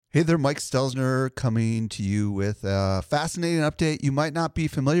Hey there, Mike Stelzner coming to you with a fascinating update you might not be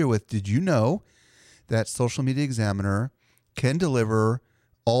familiar with. Did you know that Social Media Examiner can deliver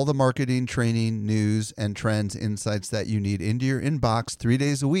all the marketing, training, news, and trends insights that you need into your inbox 3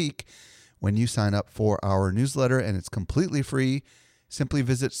 days a week when you sign up for our newsletter, and it's completely free. Simply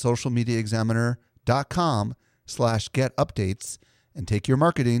visit socialmediaexaminer.com/get-updates and take your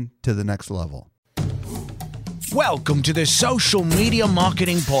marketing to the next level. Welcome to the Social Media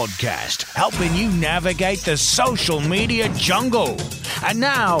Marketing Podcast, helping you navigate the social media jungle. And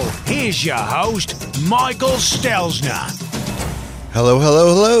now, here's your host, Michael Stelzner.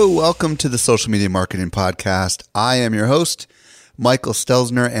 Hello. Welcome to the Social Media Marketing Podcast. I am your host, Michael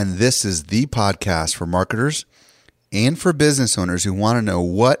Stelzner, and this is the podcast for marketers and for business owners who want to know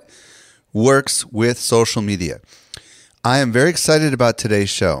what works with social media. I am very excited about today's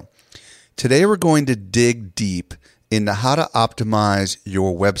show. Today, we're going to dig deep into how to optimize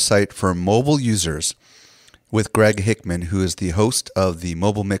your website for mobile users with Greg Hickman, who is the host of the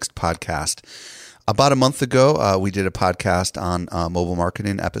Mobile Mixed podcast. About a month ago, we did a podcast on mobile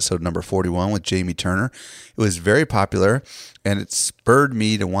marketing, episode number 41 with Jamie Turner. It was very popular, and it spurred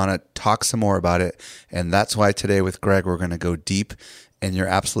me to want to talk some more about it. And that's why today with Greg, we're going to go deep, and you're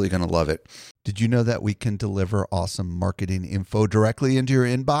absolutely going to love it. Did you know that we can deliver awesome marketing info directly into your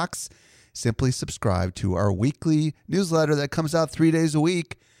inbox? Simply subscribe to our weekly newsletter that comes out 3 days a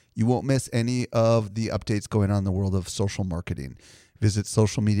week. You won't miss any of the updates going on in the world of social marketing. Visit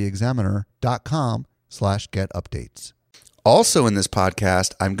socialmediaexaminer.com/get-updates. Also in this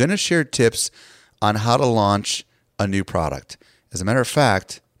podcast, I'm going to share tips on how to launch a new product. As a matter of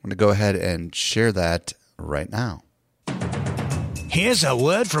fact, I'm going to go ahead and share that right now. Here's a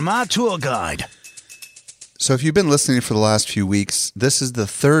word from our tour guide. So if you've been listening for the last few weeks, this is the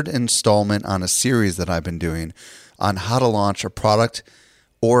third installment on a series that I've been doing on how to launch a product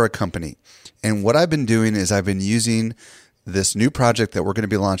or a company. And what I've been doing is I've been using this new project that we're going to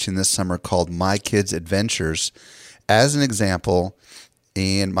be launching this summer called My Kids Adventures as an example.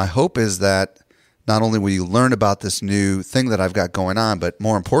 And my hope is that not only will you learn about this new thing that I've got going on, but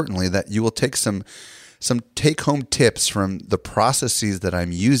more importantly, that you will take some take-home tips from the processes that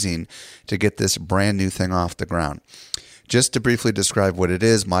I'm using to get this brand new thing off the ground. Just to briefly describe what it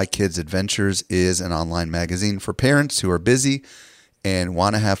is, My Kids Adventures is an online magazine for parents who are busy and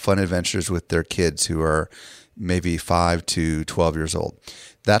want to have fun adventures with their kids who are maybe 5 to 12 years old.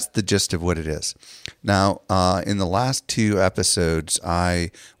 That's the gist of what it is. Now, in the last two episodes, I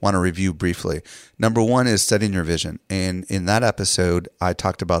want to review briefly. Number one is setting your vision. And in that episode, I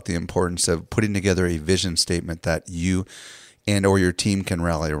talked about the importance of putting together a vision statement that you and or your team can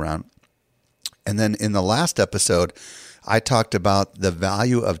rally around. And then in the last episode, I talked about the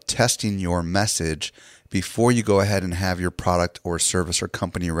value of testing your message before you go ahead and have your product or service or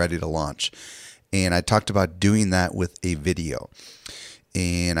company ready to launch. And I talked about doing that with a video.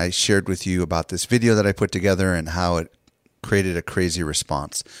 And I shared with you about this video that I put together and how it created a crazy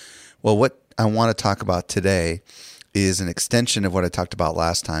response. Well, what I want to talk about today is an extension of what I talked about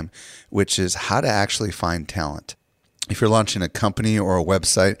last time, which is how to actually find talent. If you're launching a company or a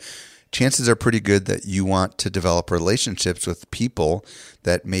website, chances are pretty good that you want to develop relationships with people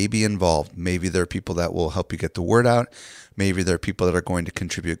that may be involved. Maybe there are people that will help you get the word out. Maybe there are people that are going to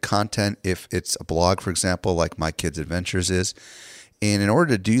contribute content if it's a blog, for example, like My Kids Adventures is. And in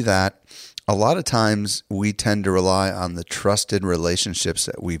order to do that, a lot of times we tend to rely on the trusted relationships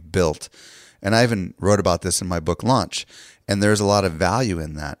that we've built. And I even wrote about this in my book Launch. And there's a lot of value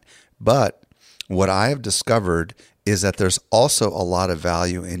in that. But what I have discovered is that there's also a lot of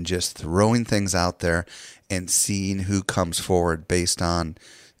value in just throwing things out there and seeing who comes forward based on,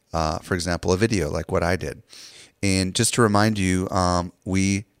 for example, a video like what I did. And just to remind you,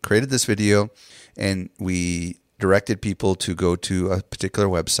 we created this video and we directed people to go to a particular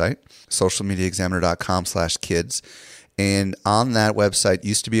website, socialmediaexaminer.com/kids. And on that website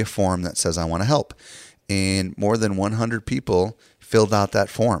used to be a form that says, I want to help. And more than 100 people filled out that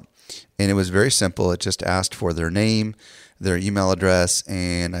form. And it was very simple. It just asked for their name, their email address,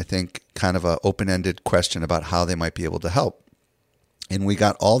 and I think kind of an open-ended question about how they might be able to help. And we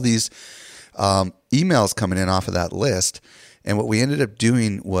got all these emails coming in off of that list. And what we ended up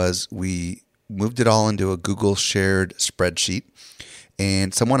doing was we moved it all into a Google shared spreadsheet.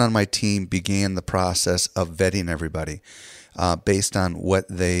 And someone on my team began the process of vetting everybody based on what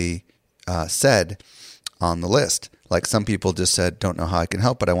they said on the list. Like some people just said, don't know how I can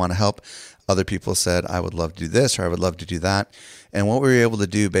help, but I want to help. Other people said, I would love to do this or I would love to do that. And what we were able to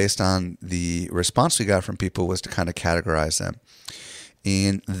do based on the response we got from people was to kind of categorize them.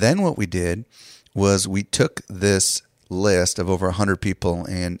 And then what we did was we took this list of over 100 people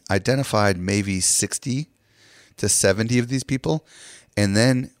and identified maybe 60 to 70 of these people. And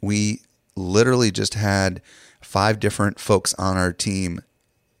then we literally just had 5 different folks on our team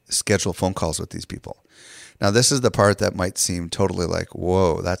schedule phone calls with these people. Now, this is the part that might seem totally like,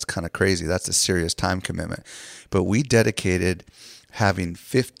 whoa, that's kind of crazy. That's a serious time commitment. But we dedicated having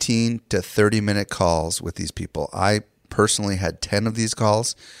 15 to 30-minute calls with these people. I personally had 10 of these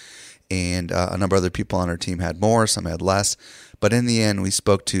calls, and a number of other people on our team had more, some had less. But in the end, we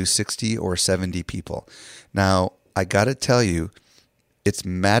spoke to 60 or 70 people. Now, I got to tell you, it's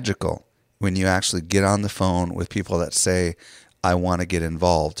magical when you actually get on the phone with people that say, I want to get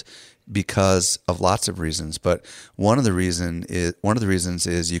involved, because of lots of reasons. But one of the reasons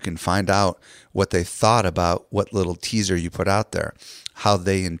is you can find out what they thought about what little teaser you put out there, how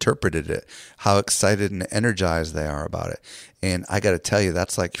they interpreted it, how excited and energized they are about it. And I got to tell you,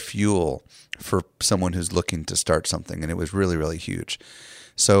 that's like fuel for someone who's looking to start something. And it was really, really huge.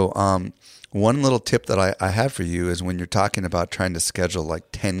 So one little tip that I have for you is when you're talking about trying to schedule like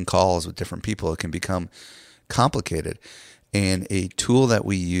 10 calls with different people, it can become complicated. And a tool that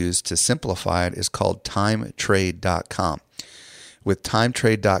we use to simplify it is called timetrade.com. With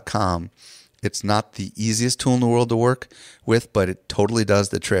timetrade.com, it's not the easiest tool in the world to work with, but it totally does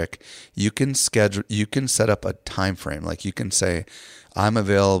the trick. You can set up a time frame. Like you can say, I'm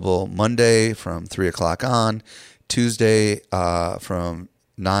available Monday from 3 o'clock on, Tuesday from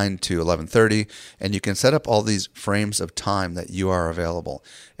 9 to 11:30, and you can set up all these frames of time that you are available.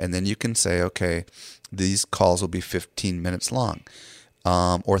 And then you can say, okay, these calls will be 15 minutes long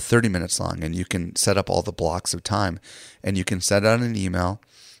or 30 minutes long, and you can set up all the blocks of time, and you can send out an email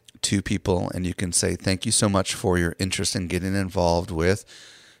to people, and you can say, thank you so much for your interest in getting involved with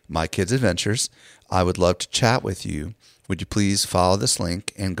My Kids Adventures. I would love to chat with you. Would you please follow this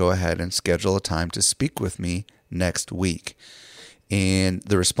link and go ahead and schedule a time to speak with me next week? And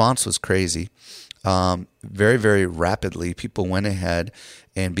the response was crazy. Very, very rapidly, people went ahead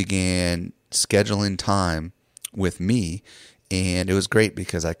and began scheduling time with me, and it was great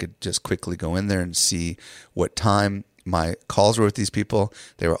because I could just quickly go in there and see what time my calls were with these people.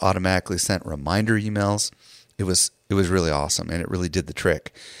 They were automatically sent reminder emails. It was really awesome, and it really did the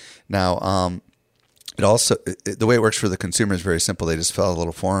trick. Now, the way it works for the consumer is very simple. They just fill out a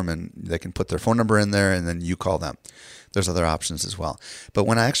little form, and they can put their phone number in there, and then you call them. There's other options as well. But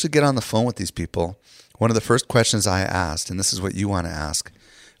when I actually get on the phone with these people, one of the first questions I asked, and this is what you want to ask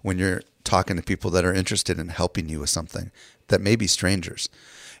when you're talking to people that are interested in helping you with something that may be strangers.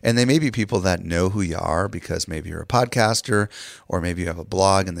 And they may be people that know who you are because maybe you're a podcaster or maybe you have a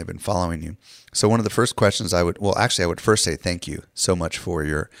blog and they've been following you. So one of the first questions I would first say thank you so much for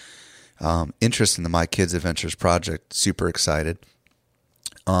your interest in the My Kids Adventures project. Super excited.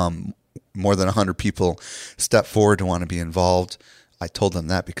 More than 100 people stepped forward to want to be involved. I told them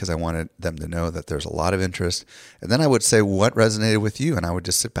that because I wanted them to know that there's a lot of interest. And then I would say, what resonated with you? And I would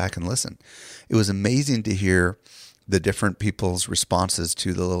just sit back and listen. It was amazing to hear the different people's responses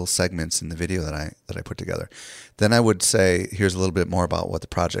to the little segments in the video that I put together. Then I would say, here's a little bit more about what the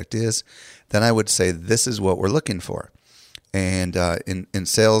project is. Then I would say, this is what we're looking for. And in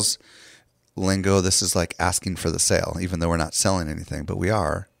sales lingo, this is like asking for the sale, even though we're not selling anything, but we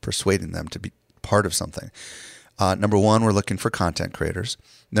are persuading them to be part of something. Number 1, we're looking for content creators.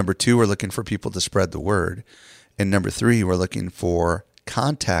 Number 2, we're looking for people to spread the word. And number 3, we're looking for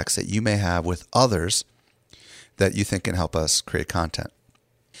contacts that you may have with others that you think can help us create content.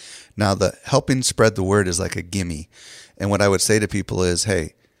 Now, the helping spread the word is like a gimme. And what I would say to people is,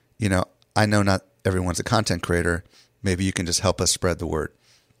 hey, I know not everyone's a content creator. Maybe you can just help us spread the word.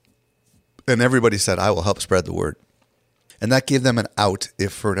 And everybody said, I will help spread the word. And that gave them an out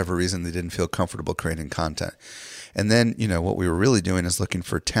if for whatever reason they didn't feel comfortable creating content. And then, what we were really doing is looking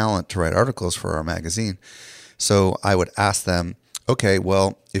for talent to write articles for our magazine. So I would ask them, okay,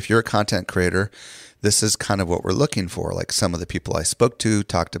 well, if you're a content creator, this is kind of what we're looking for. Like some of the people I spoke to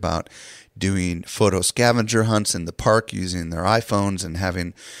talked about doing photo scavenger hunts in the park using their iPhones and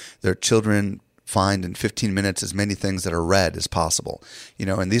having their children find in 15 minutes as many things that are red as possible.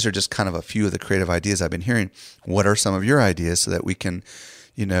 And these are just kind of a few of the creative ideas I've been hearing. What are some of your ideas so that we can,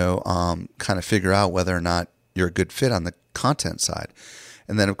 kind of figure out whether or not you're a good fit on the content side?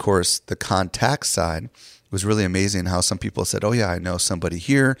 And then, of course, the contact side was really amazing how some people said, oh, yeah, I know somebody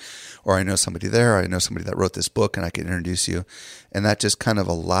here, or I know somebody there, or I know somebody that wrote this book and I can introduce you. And that just kind of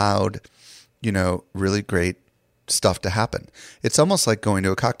allowed, really great stuff to happen. It's almost like going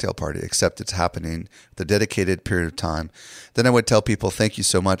to a cocktail party, except it's happening the dedicated period of time. Then I would tell people, thank you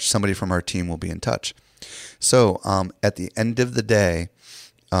so much. Somebody from our team will be in touch. So at the end of the day,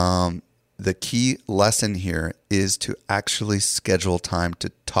 the key lesson here is to actually schedule time to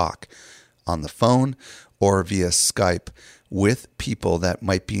talk on the phone or via Skype with people that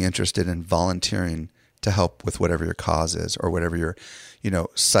might be interested in volunteering to help with whatever your cause is or whatever your,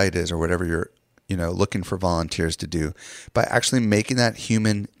 site is or whatever you're, looking for volunteers to do. By actually making that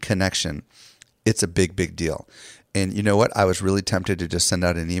human connection, it's a big, big deal. And you know what? I was really tempted to just send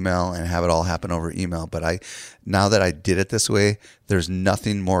out an email and have it all happen over email. But now that I did it this way, there's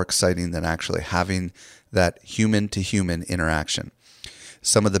nothing more exciting than actually having that human to human interaction.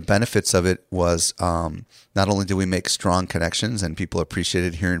 Some of the benefits of it was not only did we make strong connections and people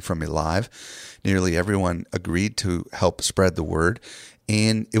appreciated hearing from me live, nearly everyone agreed to help spread the word.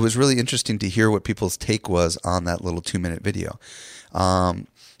 And it was really interesting to hear what people's take was on that little 2-minute video.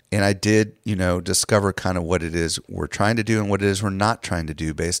 And I did, discover kind of what it is we're trying to do and what it is we're not trying to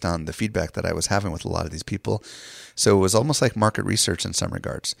do based on the feedback that I was having with a lot of these people. So it was almost like market research in some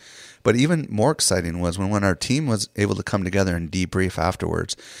regards. But even more exciting was when our team was able to come together and debrief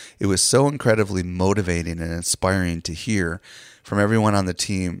afterwards. It was so incredibly motivating and inspiring to hear from everyone on the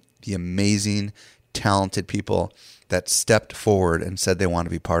team, the amazing, talented people that stepped forward and said they want to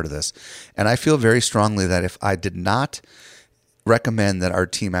be part of this. And I feel very strongly that if I did not recommend that our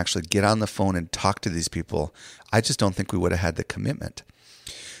team actually get on the phone and talk to these people, I just don't think we would have had the commitment.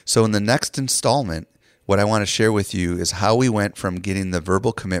 So in the next installment, what I want to share with you is how we went from getting the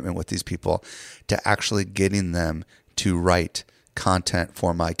verbal commitment with these people to actually getting them to write content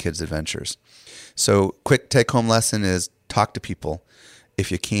for My Kids Adventures. So quick take-home lesson is talk to people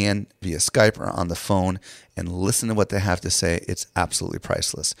if you can via Skype or on the phone and listen to what they have to say. It's absolutely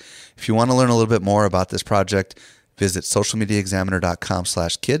priceless. If you want to learn a little bit more about this project, visit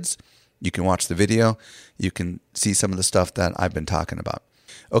socialmediaexaminer.com/kids. You can watch the video. You can see some of the stuff that I've been talking about.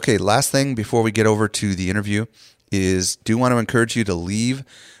 Okay, last thing before we get over to the interview is do want to encourage you to leave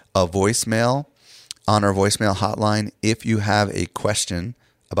a voicemail on our voicemail hotline if you have a question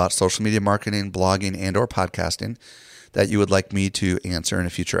about social media marketing, blogging, and or podcasting that you would like me to answer in a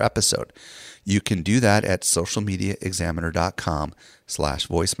future episode. You can do that at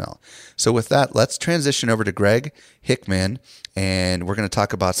socialmediaexaminer.com/voicemail. So with that, let's transition over to Greg Hickman, and we're going to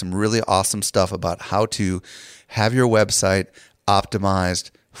talk about some really awesome stuff about how to have your website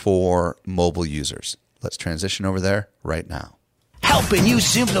optimized for mobile users. Let's transition over there right now. Helping you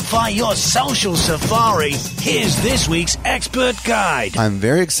simplify your social safari, here's this week's expert guide. I'm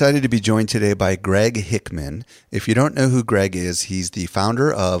very excited to be joined today by Greg Hickman. If you don't know who Greg is, he's the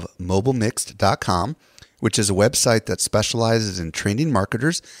founder of mobilemixed.com, which is a website that specializes in training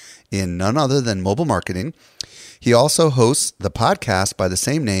marketers in none other than mobile marketing. He also hosts the podcast by the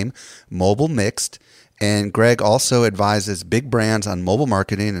same name, Mobile Mixed. And Greg also advises big brands on mobile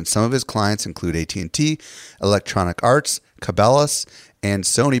marketing, and some of his clients include AT&T, Electronic Arts, Cabela's, and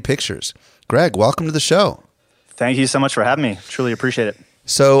Sony Pictures. Greg, welcome to the show. Thank you so much for having me. Truly appreciate it.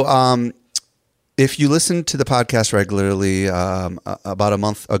 So if you listen to the podcast regularly, about a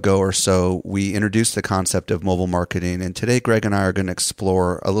month ago or so, we introduced the concept of mobile marketing. And today, Greg and I are going to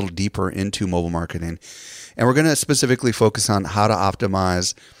explore a little deeper into mobile marketing. And we're going to specifically focus on how to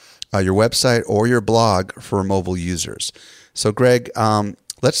optimize your website or your blog for mobile users. So Greg,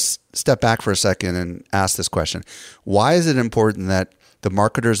 let's step back for a second and ask this question. Why is it important that the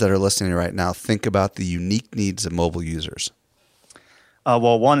marketers that are listening right now think about the unique needs of mobile users?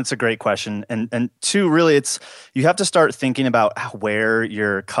 Well, one, it's a great question. And two, really, you have to start thinking about where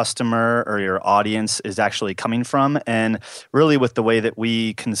your customer or your audience is actually coming from. And really with the way that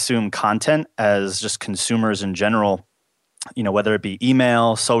we consume content as just consumers in general, whether it be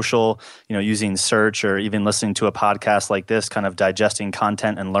email, social, using search, or even listening to a podcast like this, kind of digesting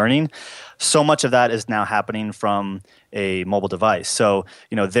content and learning. So much of that is now happening from a mobile device. So,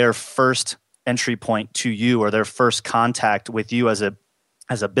 their first entry point to you or their first contact with you as a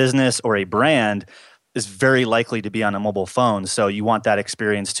business or a brand is very likely to be on a mobile phone. So you want that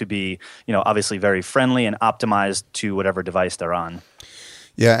experience to be, obviously very friendly and optimized to whatever device they're on.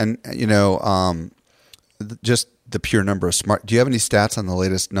 Yeah. And, just the pure number of do you have any stats on the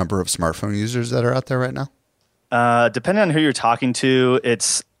latest number of smartphone users that are out there right now? Depending on who you're talking to,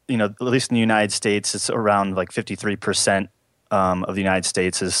 it's, at least in the United States, it's around like 53% of the United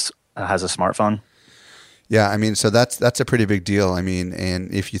States has a smartphone. Yeah. I mean, so that's a pretty big deal. I mean,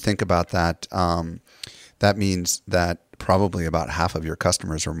 and if you think about that, that means that probably about half of your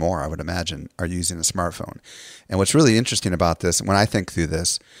customers or more, I would imagine, are using a smartphone. And what's really interesting about this, when I think through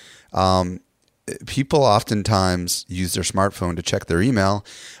this, people oftentimes use their smartphone to check their email.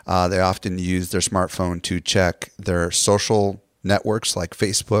 They often use their smartphone to check their social networks like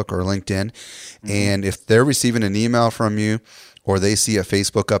Facebook or LinkedIn. Mm-hmm. And if they're receiving an email from you or they see a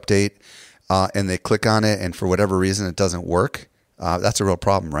Facebook update, and they click on it, and for whatever reason it doesn't work, that's a real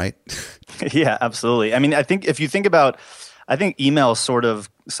problem, right? Yeah, absolutely. I mean, I think if you think about, I think email is sort of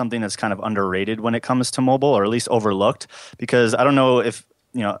something that's kind of underrated when it comes to mobile, or at least overlooked, because I don't know if,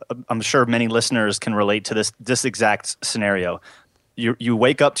 I'm sure many listeners can relate to this exact scenario. You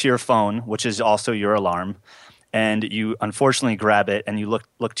wake up to your phone, which is also your alarm, and you unfortunately grab it and you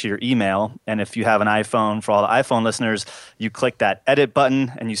look to your email. And if you have an iPhone, for all the iPhone listeners, you click that edit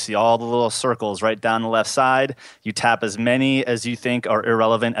button and you see all the little circles right down the left side. You tap as many as you think are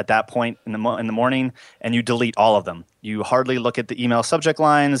irrelevant at that point in the morning, and you delete all of them. You hardly look at the email subject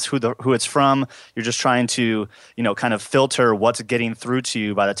lines, who it's from. You're just trying to, kind of filter what's getting through to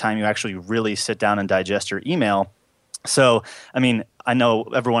you by the time you actually really sit down and digest your email. So, I mean, I know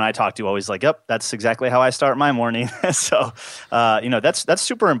everyone I talk to always like, yep, that's exactly how I start my morning. So, that's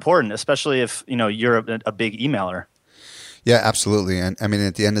super important, especially if, you're a big emailer. Yeah, absolutely. And I mean,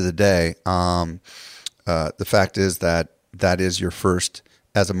 at the end of the day, the fact is that is your first,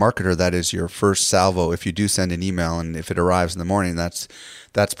 as a marketer, that is your first salvo. If you do send an email and if it arrives in the morning, that's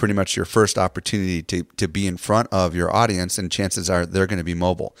pretty much your first opportunity to be in front of your audience, and chances are they're going to be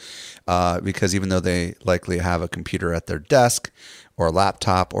mobile, because even though they likely have a computer at their desk or a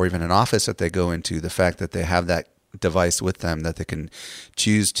laptop or even an office that they go into, the fact that they have that device with them that they can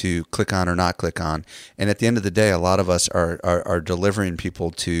choose to click on or not click on. And at the end of the day, a lot of us are delivering people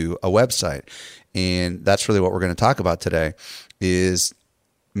to a website, and that's really what we're going to talk about today, is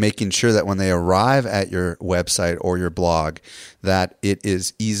making sure that when they arrive at your website or your blog, that it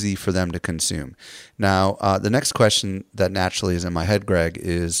is easy for them to consume. Now, the next question that naturally is in my head, Greg,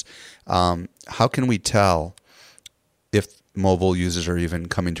 is how can we tell if mobile users are even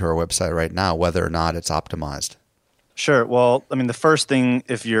coming to our website right now, whether or not it's optimized? Sure. Well, I mean, the first thing,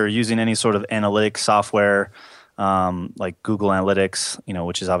 if you're using any sort of analytics software, like Google Analytics,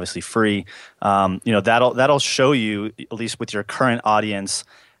 which is obviously free, that'll show you, at least with your current audience,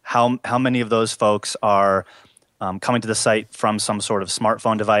 how many of those folks are coming to the site from some sort of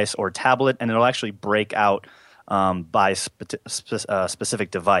smartphone device or tablet, and it'll actually break out by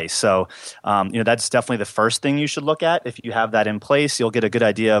specific device. So, that's definitely the first thing you should look at. If you have that in place, you'll get a good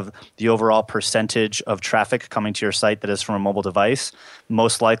idea of the overall percentage of traffic coming to your site that is from a mobile device.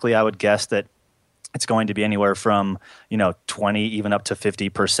 Most likely, I would guess that it's going to be anywhere from 20 even up to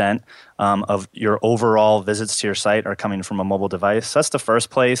 50% of your overall visits to your site are coming from a mobile device. So that's the first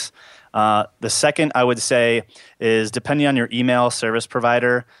place. The second, I would say, is depending on your email service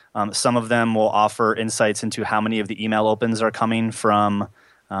provider. Some of them will offer insights into how many of the email opens are coming from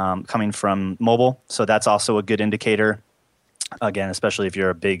mobile. So that's also a good indicator. Again, especially if you're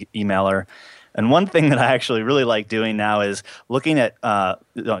a big emailer. And one thing that I actually really like doing now is looking at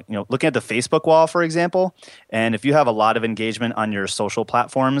looking at the Facebook wall, for example. And if you have a lot of engagement on your social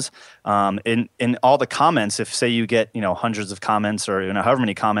platforms, in all the comments, if say you get hundreds of comments or however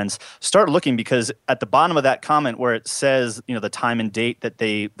many comments, start looking, because at the bottom of that comment where it says the time and date that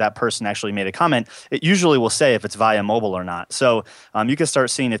that person actually made a comment, it usually will say if it's via mobile or not. So you can start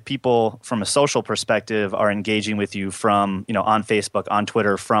seeing if people from a social perspective are engaging with you from on Facebook, on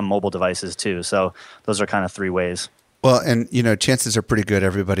Twitter, from mobile devices too. So those are kind of three ways. Well, and chances are pretty good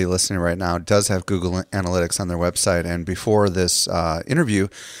everybody listening right now does have Google Analytics on their website. And before this interview,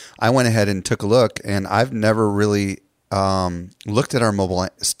 I went ahead and took a look, and I've never really looked at our mobile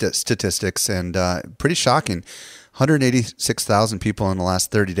statistics, and pretty shocking. 186,000 people in the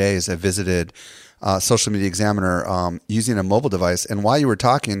last 30 days have visited Social Media Examiner using a mobile device. And while you were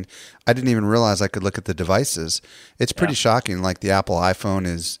talking, I didn't even realize I could look at the devices. It's pretty shocking. Like the Apple iPhone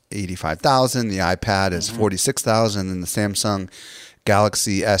is 85,000, the iPad is 46,000, and the Samsung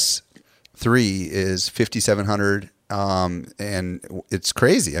Galaxy S3 is 5,700. And it's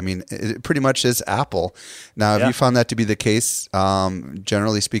crazy. I mean, it pretty much is Apple. Now, have you found that to be the case,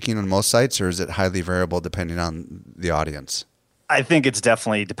 generally speaking, on most sites, or is it highly variable depending on the audience? I think it's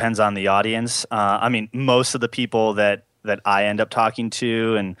definitely depends on the audience. I mean, most of the people that I end up talking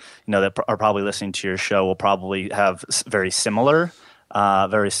to and that are probably listening to your show will probably have very similar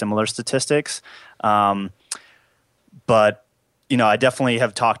statistics. But I definitely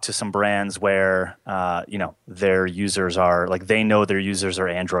have talked to some brands where their users are like, they know their users are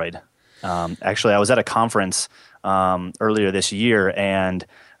Android. Actually, I was at a conference earlier this year, and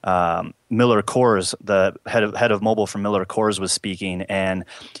Miller Coors, the head of mobile from Miller Coors, was speaking, and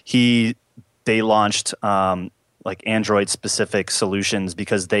they launched like Android specific solutions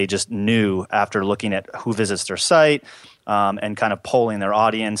because they just knew, after looking at who visits their site, and kind of polling their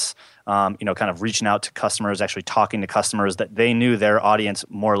audience, kind of reaching out to customers, actually talking to customers that they knew their audience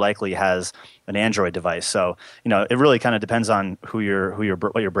more likely has an Android device. So, it really kind of depends on what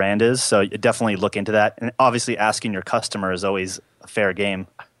your brand is. So you definitely look into that. And obviously asking your customer is always a fair game.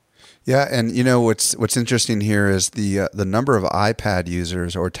 Yeah, and what's interesting here is the number of iPad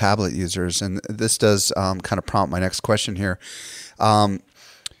users or tablet users, and this does kind of prompt my next question here.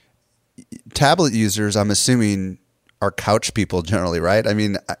 Tablet users, I'm assuming, are couch people generally, right? I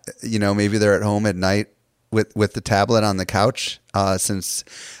mean, maybe they're at home at night with the tablet on the couch.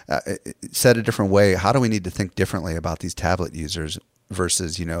 Said a different way, how do we need to think differently about these tablet users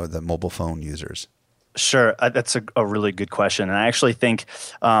versus the mobile phone users? Sure. That's a really good question. And I actually think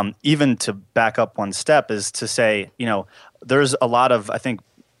even to back up one step is to say, there's a lot of, I think,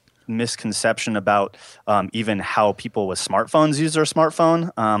 misconception about even how people with smartphones use their smartphone.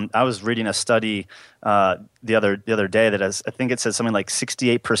 I was reading a study the other day that I think it says something like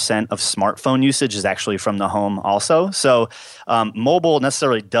 68% of smartphone usage is actually from the home also. So mobile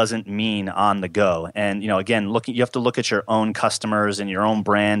necessarily doesn't mean on the go. And again, you have to look at your own customers and your own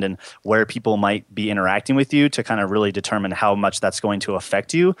brand and where people might be interacting with you to kind of really determine how much that's going to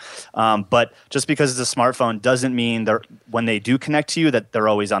affect you. But just because it's a smartphone doesn't mean when they do connect to you that they're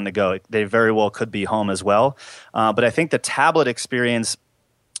always on the go. They very well could be home as well. But I think the tablet experience,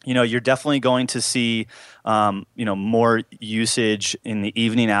 you're definitely going to see, more usage in the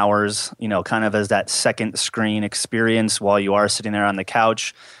evening hours, kind of as that second screen experience while you are sitting there on the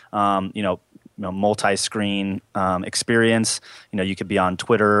couch, multi-screen experience. You could be on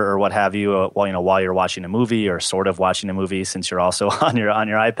Twitter or what have you while you're watching a movie or sort of watching a movie since you're also on your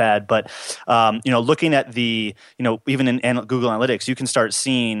iPad. But looking at the even in Google Analytics, you can start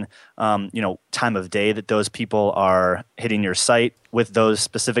seeing time of day that those people are hitting your site with those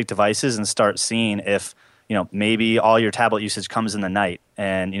specific devices and start seeing if maybe all your tablet usage comes in the night,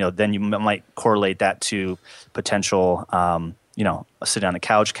 and then you might correlate that to potential sitting on the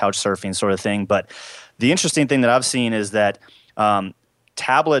couch surfing sort of thing. But the interesting thing that I've seen is that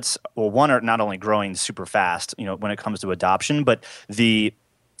tablets, are not only growing super fast, when it comes to adoption, but the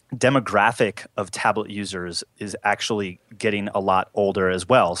demographic of tablet users is actually getting a lot older as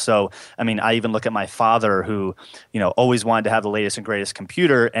well. So, I mean, I even look at my father who, always wanted to have the latest and greatest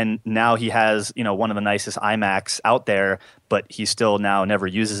computer, and now he has, one of the nicest iMacs out there, but he still now never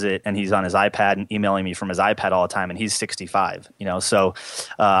uses it, and he's on his iPad and emailing me from his iPad all the time, and he's 65, So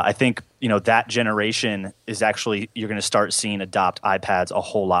I think, that generation is actually, you're going to start seeing adopt iPads a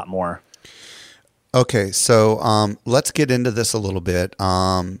whole lot more. Okay, so let's get into this a little bit.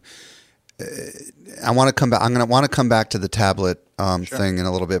 I want to come back. I'm going to want to come back to the tablet thing in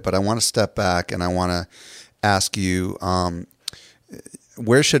a little bit, but I want to step back and I want to ask you,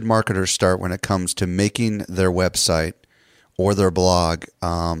 where should marketers start when it comes to making their website or their blog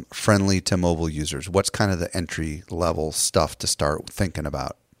friendly to mobile users? What's kind of the entry level stuff to start thinking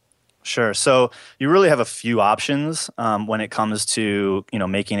about? Sure. So you really have a few options when it comes to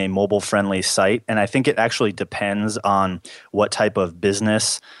making a mobile friendly site, and I think it actually depends on what type of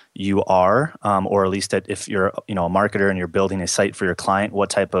business you are, or at least if you're a marketer and you're building a site for your client,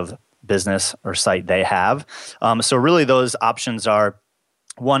 what type of business or site they have. So really, those options are.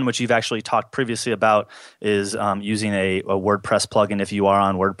 One, which you've actually talked previously about, is using a WordPress plugin if you are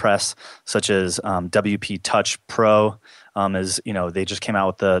on WordPress, such as WP Touch Pro. They just came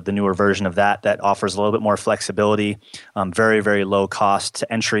out with the newer version of that offers a little bit more flexibility, very, very low cost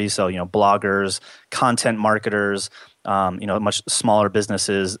to entry. So, bloggers, content marketers, much smaller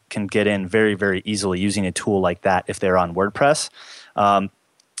businesses can get in very, very easily using a tool like that if they're on WordPress.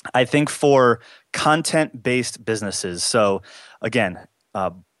 I think for content-based businesses, so again,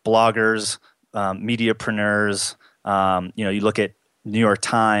 bloggers, mediapreneurs, you look at New York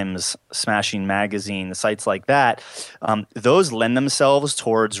Times, Smashing Magazine, sites like that, those lend themselves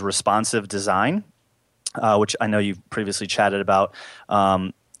towards responsive design, which I know you've previously chatted about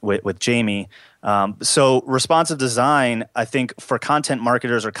with Jamie. So responsive design, I think for content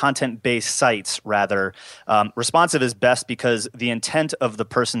marketers or content-based sites, rather, responsive is best because the intent of the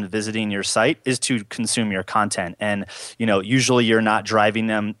person visiting your site is to consume your content. And, usually you're not driving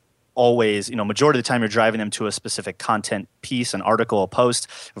them always, majority of the time you're driving them to a specific content piece, an article, a post,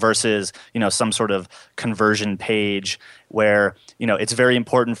 versus, some sort of conversion page where, it's very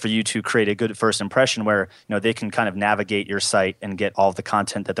important for you to create a good first impression where, they can kind of navigate your site and get all of the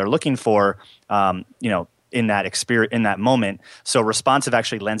content that they're looking for, in that experience, in that moment. So responsive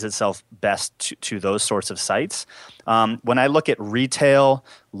actually lends itself best to those sorts of sites. When I look at retail,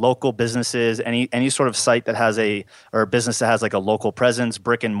 local businesses, any sort of site that has or business that has like a local presence,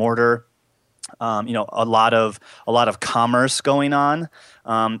 brick and mortar, a lot of commerce going on.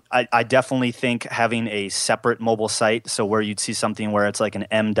 I definitely think having a separate mobile site, so where you'd see something where it's like an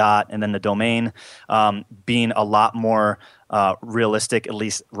M dot and then the domain, being a lot more realistic, at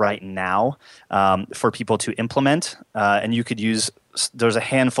least right now, for people to implement. And you could use. There's a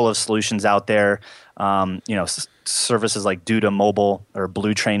handful of solutions out there. Services like Duda Mobile or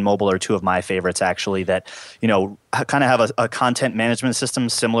Blue Train Mobile are two of my favorites, actually, that, kind of have a content management system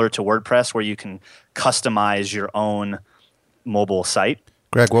similar to WordPress where you can customize your own mobile site.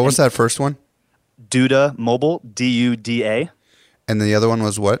 Greg, what was that first one? Duda Mobile, Duda. And the other one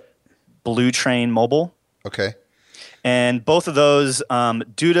was what? Blue Train Mobile. Okay. And both of those,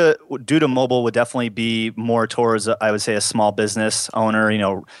 Duda Mobile would definitely be more towards, I would say, a small business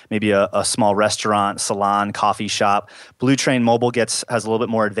owner, maybe a small restaurant, salon, coffee shop. Blue Train Mobile has a little bit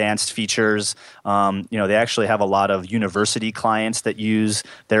more advanced features. They actually have a lot of university clients that use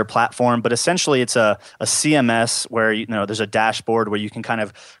their platform. But essentially, it's a CMS where, there's a dashboard where you can kind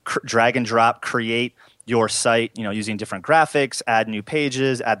of drag and drop, create your site, using different graphics, add new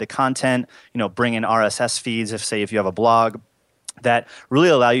pages, add the content, bring in RSS feeds if you have a blog, that really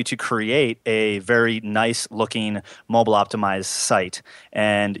allow you to create a very nice looking mobile optimized site.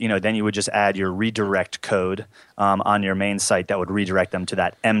 And, then you would just add your redirect code on your main site that would redirect them to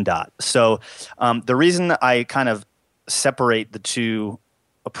that M dot. So the reason I kind of separate the two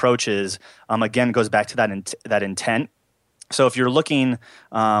approaches, again, goes back to that intent. So if you're looking,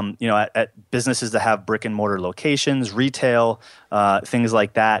 at businesses that have brick and mortar locations, retail, things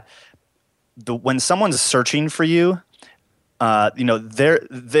like that, when someone's searching for you,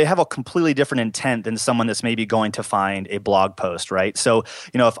 they have a completely different intent than someone that's maybe going to find a blog post, right? So,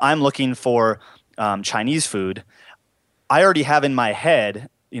 if I'm looking for Chinese food, I already have in my head,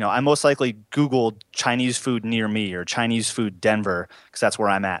 I most likely Googled Chinese food near me or Chinese food Denver because that's where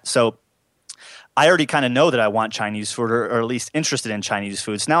I'm at. So I already kind of know that I want Chinese food or at least interested in Chinese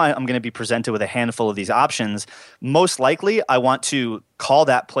food. So now I'm going to be presented with a handful of these options. Most likely, I want to call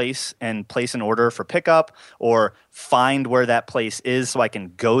that place and place an order for pickup or find where that place is so I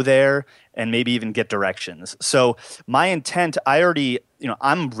can go there and maybe even get directions. So my intent,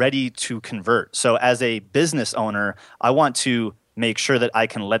 I'm ready to convert. So as a business owner, I want to make sure that I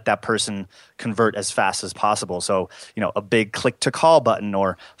can let that person convert as fast as possible. So, a big click to call button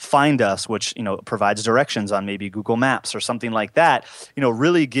or find us, which, provides directions on maybe Google Maps or something like that,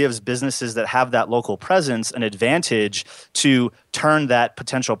 really gives businesses that have that local presence an advantage to turn that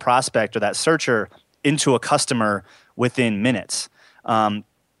potential prospect or that searcher into a customer within minutes.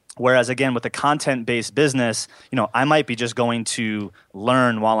 Whereas, again, with a content-based business, I might be just going to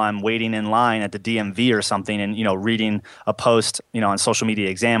learn while I'm waiting in line at the DMV or something and, reading a post, on Social Media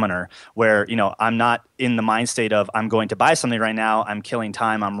Examiner where, I'm not in the mind state of I'm going to buy something right now. I'm killing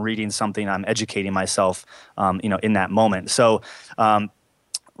time. I'm reading something. I'm educating myself, in that moment. So,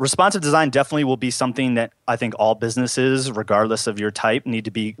 responsive design definitely will be something that I think all businesses, regardless of your type, need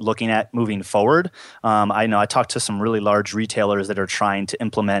to be looking at moving forward. I know I talked to some really large retailers that are trying to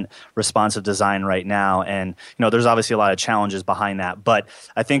implement responsive design right now. And, there's obviously a lot of challenges behind that. But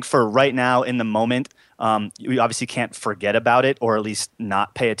I think for right now, in the moment, we obviously can't forget about it or at least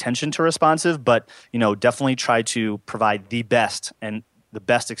not pay attention to responsive. But, definitely try to provide the best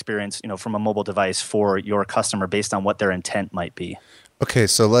experience, from a mobile device for your customer based on what their intent might be. Okay,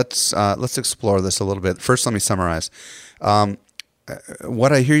 so let's explore this a little bit. First, let me summarize.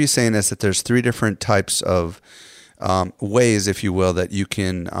 What I hear you saying is that there's three different types of ways, if you will, that you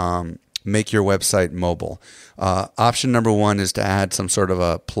can make your website mobile. Option number one is to add some sort of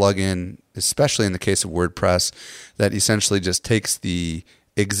a plugin, especially in the case of WordPress, that essentially just takes the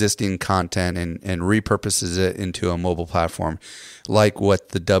existing content and repurposes it into a mobile platform, like what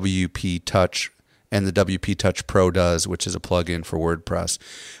the WP Touch and the WP Touch Pro does, which is a plugin for WordPress.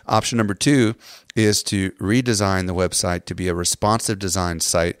 Option number two is to redesign the website to be a responsive design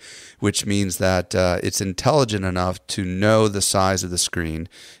site, which means that it's intelligent enough to know the size of the screen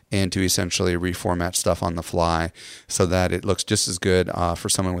and to essentially reformat stuff on the fly so that it looks just as good for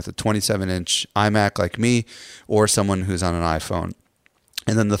someone with a 27-inch iMac like me or someone who's on an iPhone.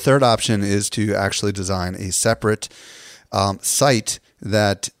 And then the third option is to actually design a separate site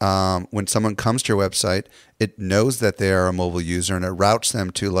that when someone comes to your website, it knows that they are a mobile user and it routes them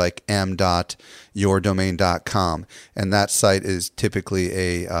to like m.yourdomain.com. And that site is typically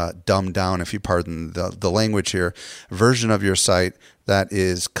a dumbed down, if you pardon the language here, version of your site that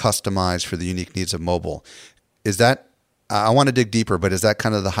is customized for the unique needs of mobile. Is that, I want to dig deeper, but is that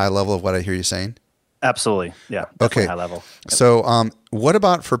kind of the high level of what I hear you saying? Absolutely. Yeah. Okay. High level. Yep. So what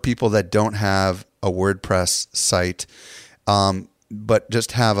about for people that don't have a WordPress site? but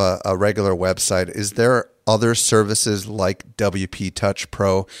just have a regular website, is there other services like WP Touch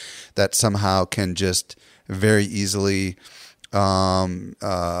Pro that somehow can just very easily take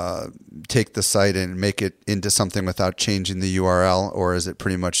the site and make it into something without changing the URL, or is it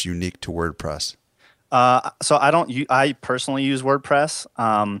pretty much unique to WordPress? So I personally use WordPress.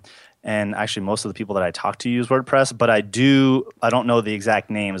 And actually most of the people that I talk to use WordPress, but I don't know the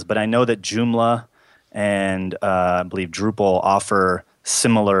exact names, but I know that Joomla and I believe Drupal offer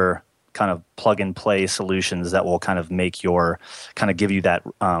similar kind of plug and play solutions that will kind of give you that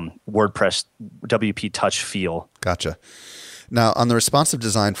WordPress WP Touch feel. Gotcha. Now, on the responsive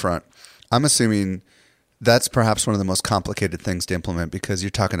design front, I'm assuming that's perhaps one of the most complicated things to implement because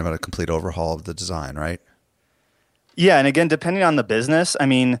you're talking about a complete overhaul of the design, right? Yeah, and again, depending on the business, I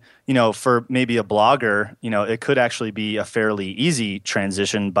mean, for maybe a blogger, it could actually be a fairly easy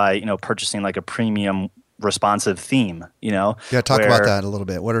transition by, purchasing like a premium responsive theme, Yeah, talk about that a little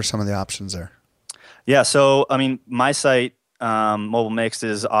bit. What are some of the options there? Yeah, so, I mean, my site, Mobile Mixed,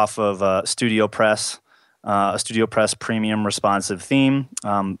 is off of StudioPress, a StudioPress premium responsive theme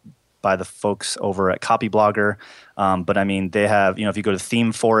by the folks over at Copyblogger. But, I mean, they have, if you go to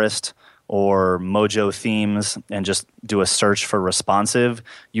Theme Forest or Mojo Themes and just do a search for responsive,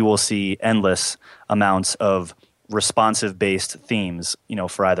 you will see endless amounts of responsive-based themes,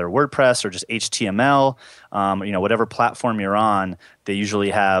 for either WordPress or just HTML, whatever platform you're on. They usually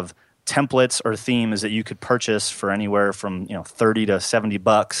have templates or themes that you could purchase for anywhere from $30 to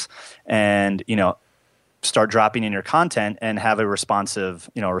 $70, and start dropping in your content and have a responsive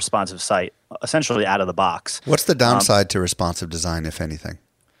site essentially out of the box. What's the downside to responsive design, if anything?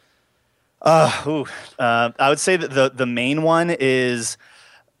 I would say that the main one is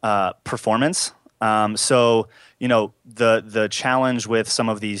performance. So the challenge with some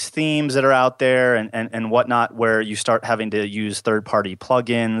of these themes that are out there and whatnot, where you start having to use third-party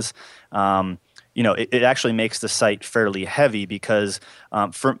plugins, it actually makes the site fairly heavy because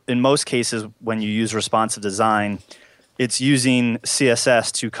in most cases when you use responsive design, it's using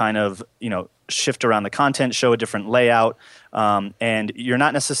CSS to kind of shift around the content, show a different layout, and you're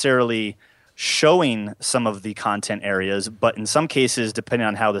not necessarily showing some of the content areas, but in some cases, depending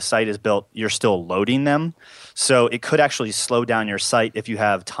on how the site is built, you're still loading them. So it could actually slow down your site if you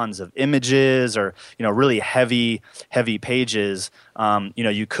have tons of images or really heavy pages.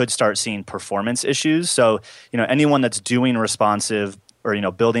 You could start seeing performance issues. So anyone that's doing responsive or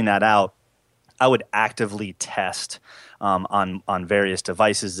building that out, I would actively test on various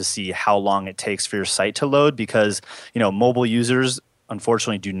devices to see how long it takes for your site to load, because mobile users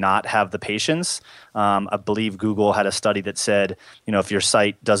unfortunately do not have the patience. I believe Google had a study that said, if your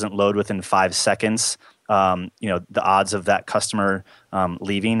site doesn't load within 5 seconds, the odds of that customer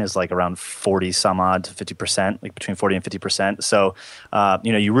leaving is like around 40 some odd to 50%, like between 40 and 50%. So,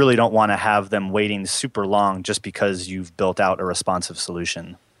 you really don't want to have them waiting super long just because you've built out a responsive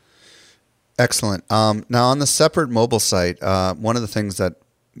solution. Excellent. Now, on the separate mobile site, one of the things that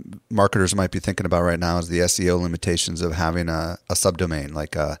marketers might be thinking about right now is the SEO limitations of having a subdomain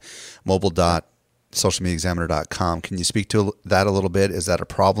like mobile.socialmediaexaminer.com. Can you speak to that a little bit? Is that a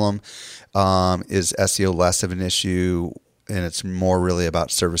problem? Is SEO less of an issue and it's more really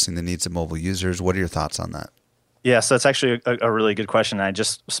about servicing the needs of mobile users? What are your thoughts on that? Yeah, so that's actually a really good question. I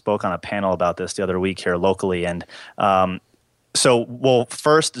just spoke on a panel about this the other week here locally. And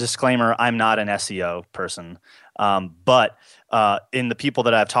first disclaimer, I'm not an SEO person. But in the people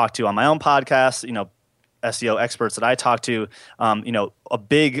that I've talked to on my own podcast, SEO experts that I talked to, a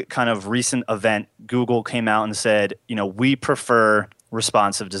big kind of recent event, Google came out and said, we prefer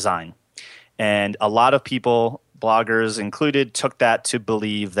responsive design. And a lot of people, bloggers included, took that to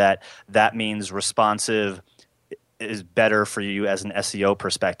believe that means responsive is better for you as an SEO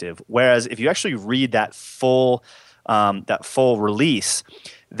perspective. Whereas if you actually read that full release,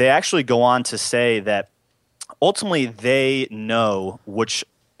 they actually go on to say that ultimately they know which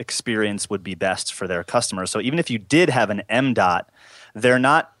experience would be best for their customers. So even if you did have an MDOT, they're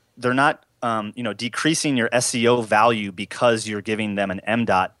not decreasing your SEO value because you're giving them an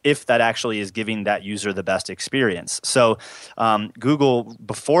MDOT if that actually is giving that user the best experience. So Google,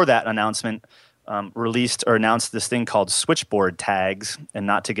 before that announcement, announced this thing called switchboard tags. And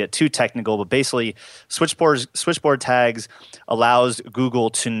not to get too technical, but basically switchboard tags allows Google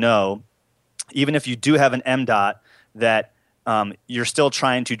to know, even if you do have an MDOT, that you're still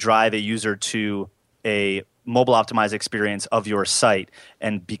trying to drive a user to a mobile optimized experience of your site.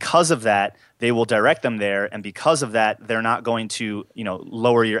 And because of that, they will direct them there. And because of that, they're not going to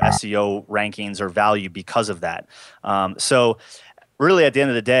lower your SEO rankings or value because of that. So really at the end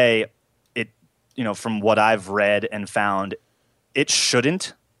of the day, from what I've read and found, it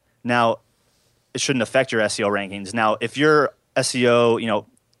shouldn't. Now, it shouldn't affect your SEO rankings. Now, if your SEO,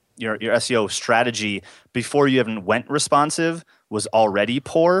 your SEO strategy before you even went responsive was already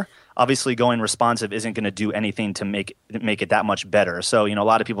poor, obviously going responsive isn't going to do anything to make it that much better. So, a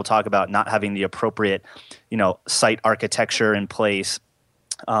lot of people talk about not having the appropriate, site architecture in place,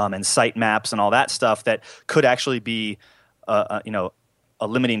 and site maps and all that stuff that could actually be, a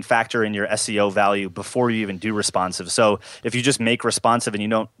limiting factor in your SEO value before you even do responsive. So if you just make responsive and you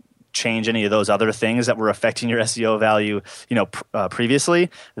don't change any of those other things that were affecting your SEO value, previously,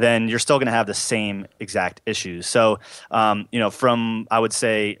 then you're still going to have the same exact issues. So, I would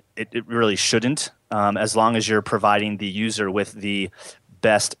say it really shouldn't, as long as you're providing the user with the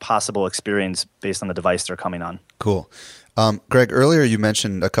best possible experience based on the device they're coming on. Cool. Greg, earlier you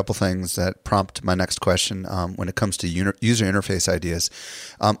mentioned a couple things that prompt my next question when it comes to user interface ideas.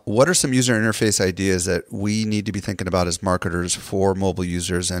 What are some user interface ideas that we need to be thinking about as marketers for mobile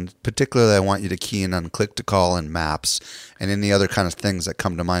users? And particularly, I want you to key in on click-to-call and maps and any other kind of things that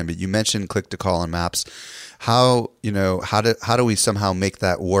come to mind. But you mentioned click-to-call and maps. How do we somehow make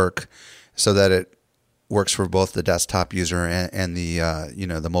that work so that it works for both the desktop user and the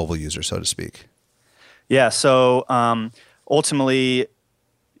the mobile user, so to speak? Yeah. So ultimately,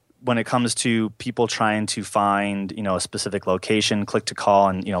 when it comes to people trying to find, a specific location, click to call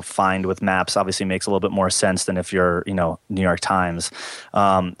and, find with maps obviously makes a little bit more sense than if you're, New York Times.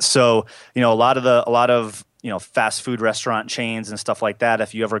 So, a lot of fast food restaurant chains and stuff like that,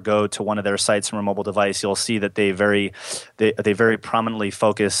 if you ever go to one of their sites from a mobile device, you'll see that they very prominently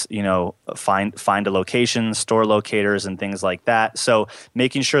focus, find a location, store locators and things like that. So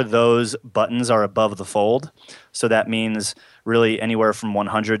making sure those buttons are above the fold. So that means really anywhere from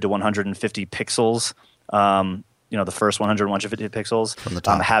 100 to 150 pixels. The first 100, 150 pixels from the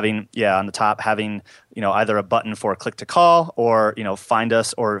top. On the top, having, either a button for click to call or, find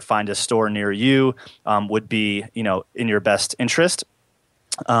us or find a store near you would be, in your best interest.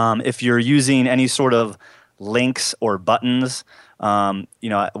 If you're using any sort of links or buttons,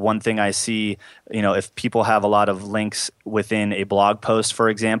 one thing I see, if people have a lot of links within a blog post, for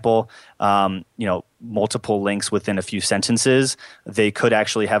example, multiple links within a few sentences, they could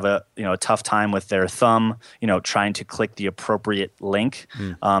actually have a tough time with their thumb, trying to click the appropriate link.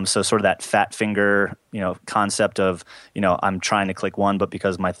 So sort of that fat finger, concept of, I'm trying to click one, but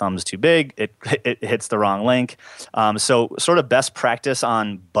because my thumb's too big, it hits the wrong link. So sort of best practice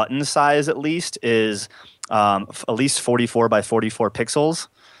on button size at least is at least 44 by 44 pixels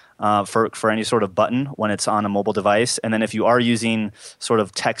for any sort of button when it's on a mobile device. And then if you are using sort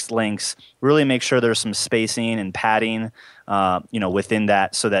of text links, really make sure there's some spacing and padding, within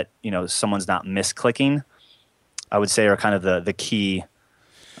that so that, someone's not misclicking, I would say are kind of the key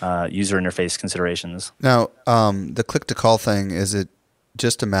user interface considerations. Now, the click-to-call thing, is it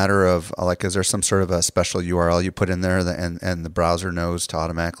just a matter of, is there some sort of a special URL you put in there and the browser knows to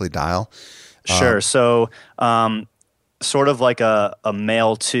automatically dial? Sure. So, sort of like a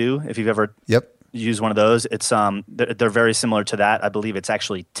mail to, if you've ever used one of those, it's they're very similar to that. I believe it's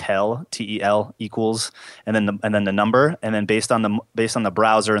actually tel, TEL equals, and then the number, and then based on the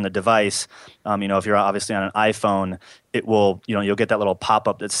browser and the device, if you're obviously on an iPhone, it will, you'll get that little pop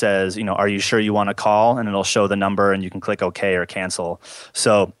up that says, are you sure you want to call? And it'll show the number, and you can click OK or cancel.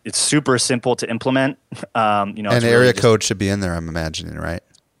 So it's super simple to implement. And the area code should be in there, I'm imagining, right?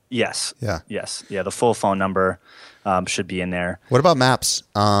 Yes. Yeah. Yes. Yeah. The full phone number should be in there. What about maps?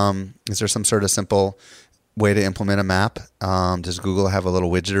 Is there some sort of simple way to implement a map? Does Google have a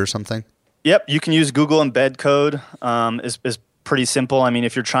little widget or something? Yep. You can use Google Embed Code. Is pretty simple. I mean,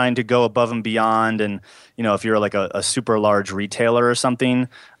 if you're trying to go above and beyond, and if you're like a super large retailer or something,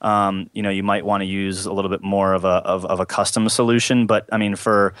 you might want to use a little bit more of a custom solution. But I mean,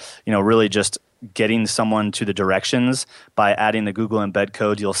 for really just getting someone to the directions by adding the Google Embed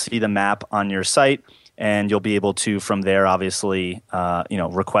Code, you'll see the map on your site, and you'll be able to, from there, obviously,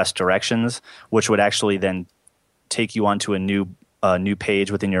 request directions, which would actually then take you onto a new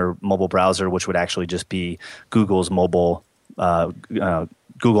page within your mobile browser, which would actually just be Google's mobile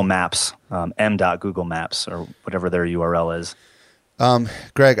Google Maps, m.Google Maps, or whatever their URL is.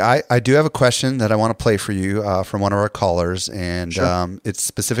 Greg, I do have a question that I want to play for you from one of our callers, and sure. It's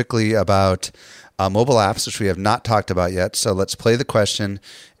specifically about mobile apps, which we have not talked about yet. So let's play the question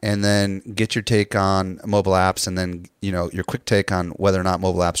and then get your take on mobile apps, and then your quick take on whether or not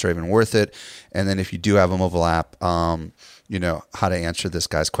mobile apps are even worth it, and then if you do have a mobile app, how to answer this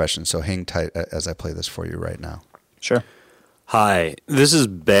guy's question. So hang tight as I play this for you right now. Sure. Hi, this is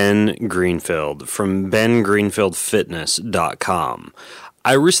Ben Greenfield from bengreenfieldfitness.com.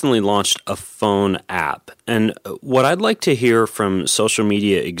 I recently launched a phone app, and what I'd like to hear from Social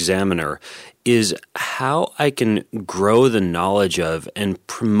Media Examiner is how I can grow the knowledge of and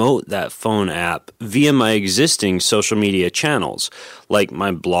promote that phone app via my existing social media channels, like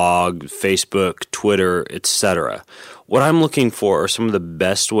my blog, Facebook, Twitter, etc. What I'm looking for are some of the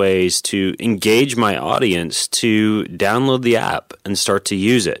best ways to engage my audience to download the app and start to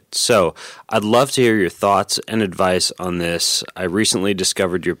use it. So I'd love to hear your thoughts and advice on this. I recently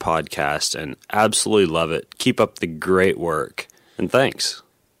discovered your podcast and absolutely love it. Keep up the great work, and thanks.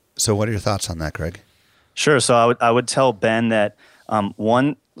 So what are your thoughts on that, Greg? Sure. So I would tell Ben that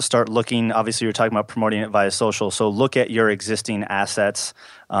one, start looking. Obviously, you're talking about promoting it via social. So look at your existing assets.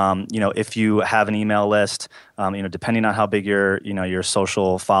 If you have an email list, depending on how big your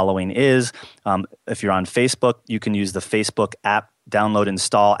social following is. If you're on Facebook, you can use the Facebook app download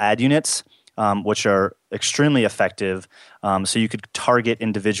install ad units, which are extremely effective. So you could target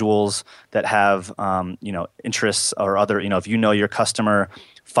individuals that have interests or other. If your customer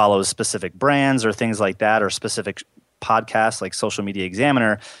follows specific brands or things like that, or specific podcasts like Social Media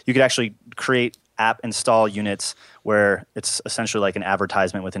Examiner, you could actually create app install units where it's essentially like an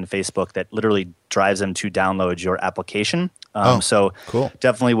advertisement within Facebook that literally drives them to download your application. So cool.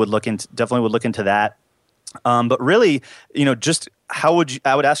 Definitely would look into that. But really, just how would you?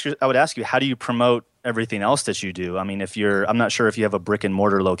 I would ask you, how do you promote everything else that you do? I mean, I'm not sure if you have a brick and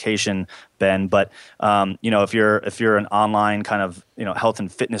mortar location, Ben, but if you're an online kind of health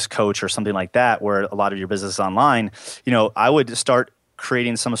and fitness coach or something like that, where a lot of your business is online, I would start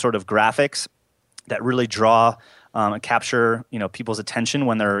creating some sort of graphics that really draw and capture people's attention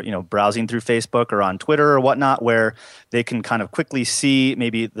when they're browsing through Facebook or on Twitter or whatnot, where they can kind of quickly see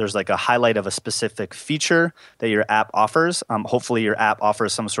maybe there's like a highlight of a specific feature that your app offers. Hopefully your app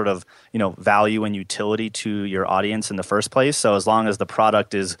offers some sort of value and utility to your audience in the first place. So as long as the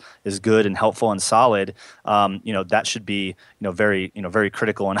product is good and helpful and solid, that should be very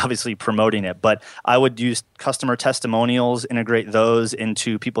critical, and obviously promoting it. But I would use customer testimonials, integrate those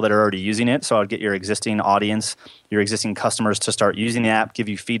into people that are already using it. So I would get your existing audience, your existing customers to start using the app, give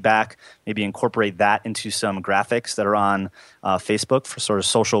you feedback, maybe incorporate that into some graphics that are on Facebook for sort of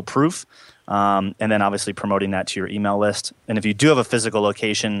social proof, and then obviously promoting that to your email list. And if you do have a physical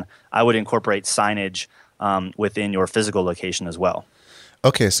location, I would incorporate signage within your physical location as well.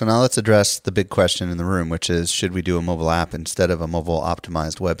 Okay, so now let's address the big question in the room, which is, should we do a mobile app instead of a mobile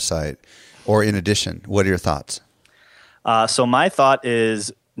optimized website? Or in addition, what are your thoughts? So my thought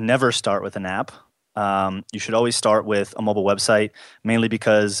is never start with an app. You should always start with a mobile website, mainly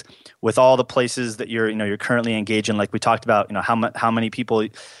because with all the places that you're currently engaged in, like we talked about, how many people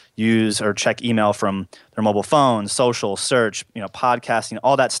use or check email from their mobile phone, social, search, podcasting,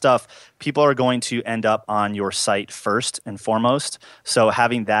 all that stuff, people are going to end up on your site first and foremost. So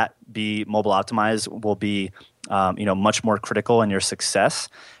having that be mobile optimized will be much more critical in your success.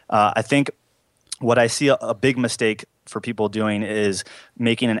 I think what I see a big mistake for people doing is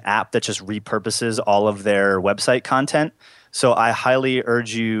making an app that just repurposes all of their website content. So I highly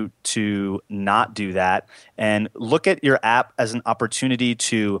urge you to not do that, and look at your app as an opportunity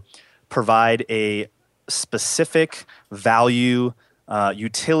to provide a specific value,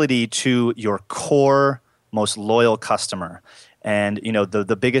 utility to your core, most loyal customer. And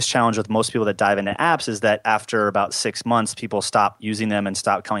the biggest challenge with most people that dive into apps is that after about 6 months, people stop using them and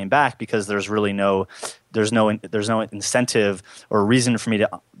stop coming back because there's no incentive or reason for me to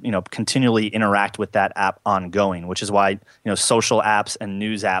continually interact with that app ongoing. Which is why social apps and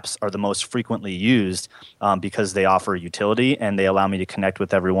news apps are the most frequently used, because they offer utility and they allow me to connect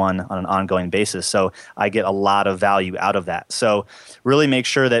with everyone on an ongoing basis. So I get a lot of value out of that. So really make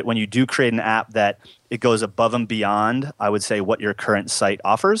sure that when you do create an app that it goes above and beyond, I would say, what your current site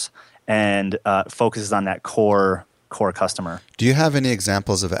offers, and focuses on that core customer. Do you have any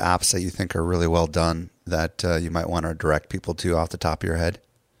examples of apps that you think are really well done that you might want to direct people to off the top of your head?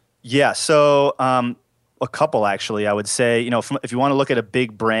 Yeah, so a couple actually. I would say, if you want to look at a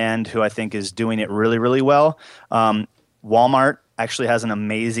big brand who I think is doing it really, really well, Walmart actually has an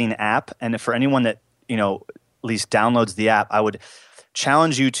amazing app. And for anyone that at least downloads the app, I would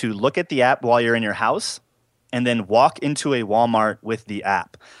challenge you to look at the app while you're in your house and then walk into a Walmart with the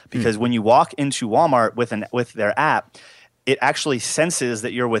app. Because when you walk into Walmart with their app, it actually senses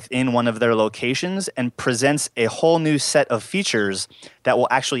that you're within one of their locations and presents a whole new set of features that will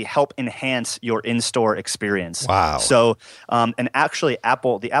actually help enhance your in-store experience. Wow. So, and actually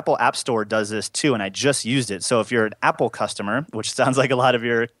the Apple App Store does this too, and I just used it. So if you're an Apple customer, which sounds like a lot of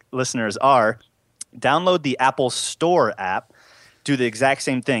your listeners are, download the Apple Store app. Do the exact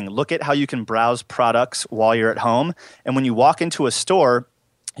same thing. Look at how you can browse products while you're at home. And when you walk into a store,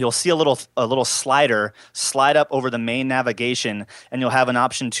 you'll see a little slider slide up over the main navigation, and you'll have an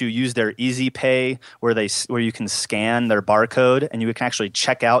option to use their Easy Pay where you can scan their barcode, and you can actually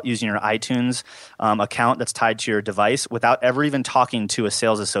check out using your iTunes account that's tied to your device without ever even talking to a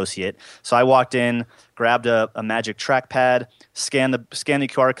sales associate. So I walked in, grabbed a magic trackpad, scanned the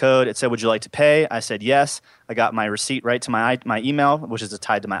QR code. It said, "Would you like to pay?" I said yes. I got my receipt right to my email, which is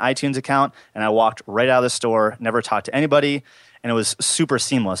tied to my iTunes account, and I walked right out of the store, never talked to anybody. And it was super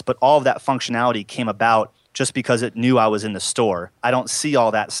seamless. But all of that functionality came about just because it knew I was in the store. I don't see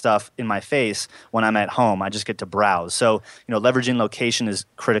all that stuff in my face when I'm at home. I just get to browse. So, leveraging location is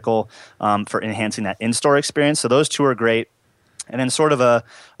critical for enhancing that in-store experience. So those two are great. And then sort of a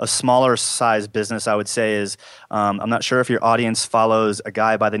smaller size business, I would say, is I'm not sure if your audience follows a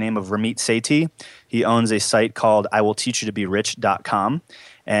guy by the name of Ramit Sethi. He owns a site called IWillTeachYouToBeRich.com.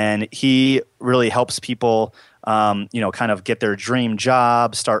 And he really helps people kind of get their dream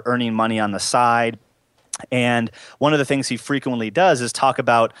job, start earning money on the side. And one of the things he frequently does is talk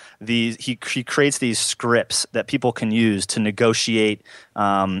about these. He creates these scripts that people can use to negotiate,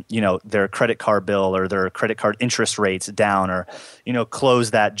 their credit card bill or their credit card interest rates down, or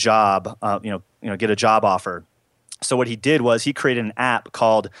close that job, get a job offer. So what he did was he created an app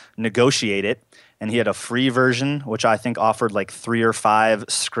called Negotiate It. And he had a free version, which I think offered like 3 or 5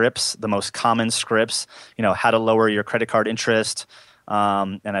 scripts, the most common scripts, how to lower your credit card interest,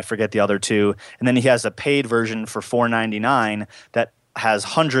 and I forget the other 2. And then he has a paid version for $4.99 that has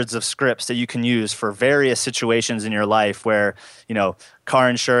hundreds of scripts that you can use for various situations in your life where, car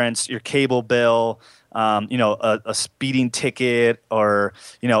insurance, your cable bill, a speeding ticket, or,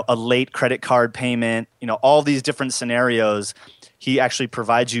 a late credit card payment, all these different scenarios. He actually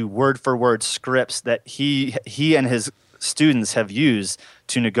provides you word-for-word scripts that he and his students have used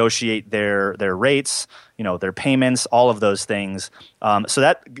to negotiate their rates, their payments, all of those things. So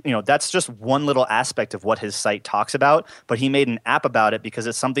that that's just one little aspect of what his site talks about. But he made an app about it because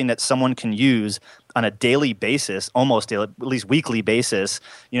it's something that someone can use on a daily basis, almost daily, at least weekly basis,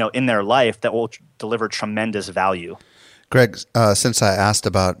 in their life that will deliver tremendous value. Greg, since I asked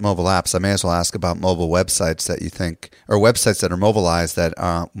about mobile apps, I may as well ask about mobile websites that you think, or websites that are mobilized that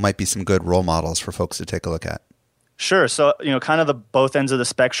might be some good role models for folks to take a look at. Sure. So, kind of the both ends of the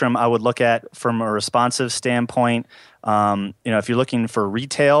spectrum I would look at from a responsive standpoint. If you're looking for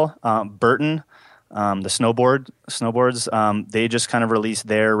retail, Burton, the snowboards, they just kind of released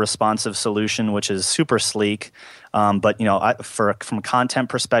their responsive solution, which is super sleek. But, from a content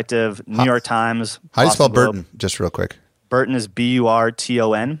perspective, New York Times. How do you spell Burton, just real quick? Burton is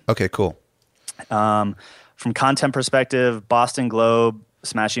Burton. Okay, cool. From content perspective, Boston Globe,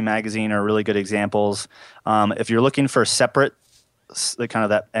 Smashing Magazine are really good examples. If you're looking for separate, kind of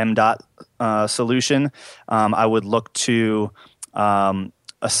that MDOT solution, I would look to a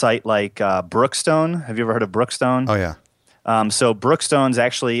site like Brookstone. Have you ever heard of Brookstone? Oh, yeah. So Brookstone's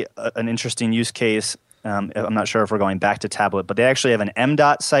actually an interesting use case. I'm not sure if we're going back to tablet, but they actually have an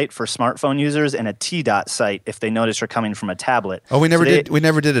MDOT site for smartphone users and a TDOT site if they notice you're coming from a tablet. Oh, we never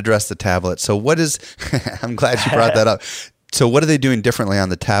did address the tablet. So what is? I'm glad you brought that up. So what are they doing differently on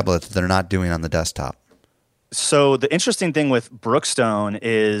the tablet that they're not doing on the desktop? So the interesting thing with Brookstone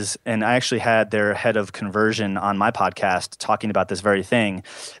is, and I actually had their head of conversion on my podcast talking about this very thing.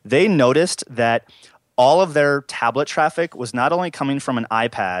 They noticed that all of their tablet traffic was not only coming from an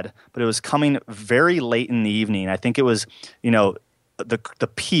iPad, but it was coming very late in the evening. I think it was, the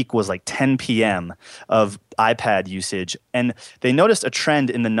peak was like 10 p.m. of iPad usage. And they noticed a trend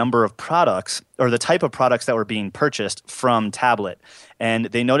in the number of products or the type of products that were being purchased from tablet. And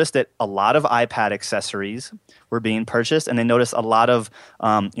they noticed that a lot of iPad accessories were being purchased, and they noticed a lot of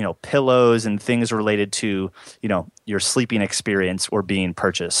pillows and things related to your sleeping experience were being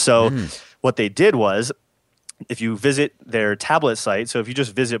purchased. So what they did was, if you visit their tablet site, so if you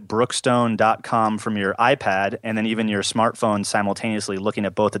just visit brookstone.com from your iPad and then even your smartphone simultaneously looking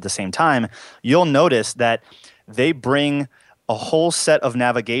at both at the same time, you'll notice that they bring a whole set of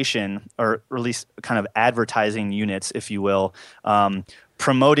navigation, or at least kind of advertising units, if you will,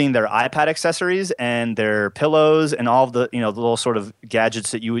 promoting their iPad accessories and their pillows and all of the, the little sort of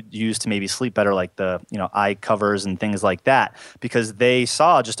gadgets that you would use to maybe sleep better, like the, eye covers and things like that, because they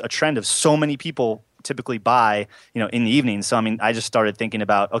saw just a trend of so many people typically buy, in the evening. So, I just started thinking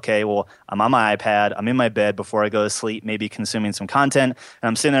about, okay, well, I'm on my iPad, I'm in my bed before I go to sleep, maybe consuming some content, and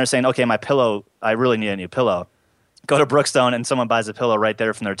I'm sitting there saying, okay, my pillow, I really need a new pillow. Go to Brookstone and someone buys a pillow right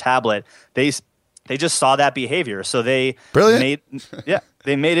there from their tablet. They They just saw that behavior, so they Brilliant.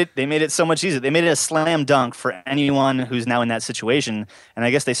 they made it so much easier. They made it a slam dunk for anyone who's now in that situation. And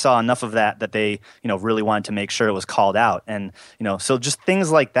I guess they saw enough of that they really wanted to make sure it was called out. And so just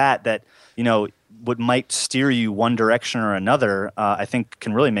things like that what might steer you one direction or another, I think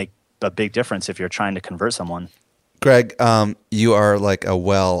can really make a big difference if you're trying to convert someone. Greg, you are like a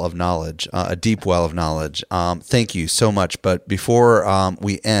well of knowledge, a deep well of knowledge. Thank you so much. But before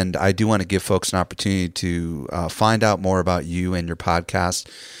we end, I do want to give folks an opportunity to find out more about you and your podcast.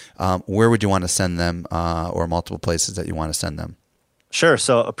 Where would you want to send them, or multiple places that you want to send them? Sure.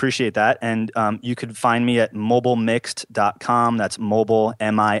 So appreciate that. And you could find me at mobilemixed.com. That's mobile,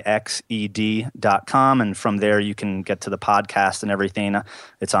 MIXED.com. And from there, you can get to the podcast and everything.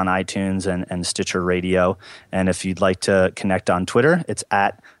 It's on iTunes and Stitcher Radio. And if you'd like to connect on Twitter, it's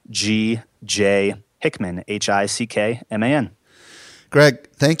at GJ Hickman, HICKMAN. Greg,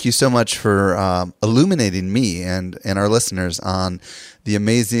 thank you so much for illuminating me and our listeners on the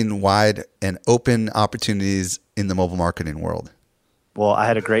amazing, wide, and open opportunities in the mobile marketing world. Well, I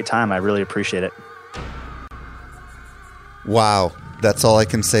had a great time. I really appreciate it. Wow. That's all I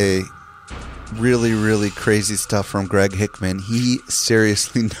can say. Really, really crazy stuff from Greg Hickman. He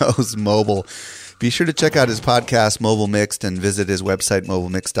seriously knows mobile. Be sure to check out his podcast, Mobile Mixed, and visit his website,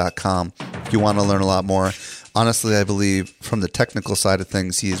 mobilemixed.com, if you want to learn a lot more. Honestly, I believe from the technical side of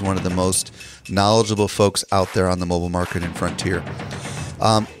things, he is one of the most knowledgeable folks out there on the mobile marketing frontier.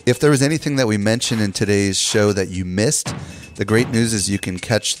 If there was anything that we mentioned in today's show that you missed, the great news is you can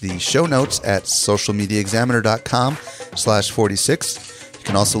catch the show notes at socialmediaexaminer.com/46. You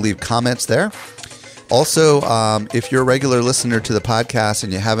can also leave comments there. Also, if you're a regular listener to the podcast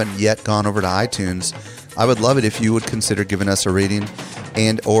and you haven't yet gone over to iTunes, I would love it if you would consider giving us a rating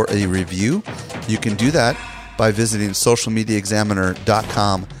and or a review. You can do that by visiting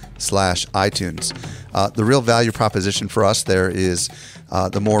socialmediaexaminer.com/iTunes. The real value proposition for us there is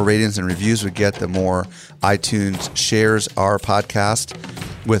the more ratings and reviews we get, the more iTunes shares our podcast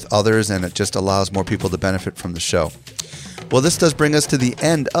with others, and it just allows more people to benefit from the show. Well, this does bring us to the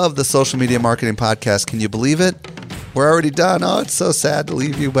end of the Social Media Marketing Podcast. Can you believe it? We're already done. Oh, it's so sad to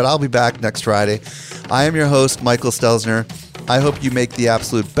leave you, but I'll be back next Friday. I am your host, Michael Stelzner. I hope you make the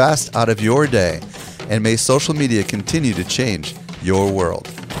absolute best out of your day, and may social media continue to change your world.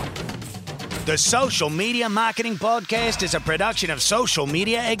 The Social Media Marketing Podcast is a production of Social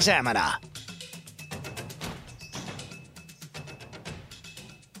Media Examiner.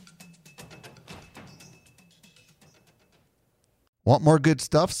 Want more good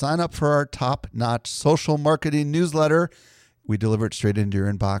stuff? Sign up for our top-notch social marketing newsletter. We deliver it straight into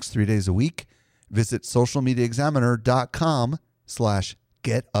your inbox 3 days a week. Visit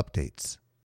socialmediaexaminer.com/get updates.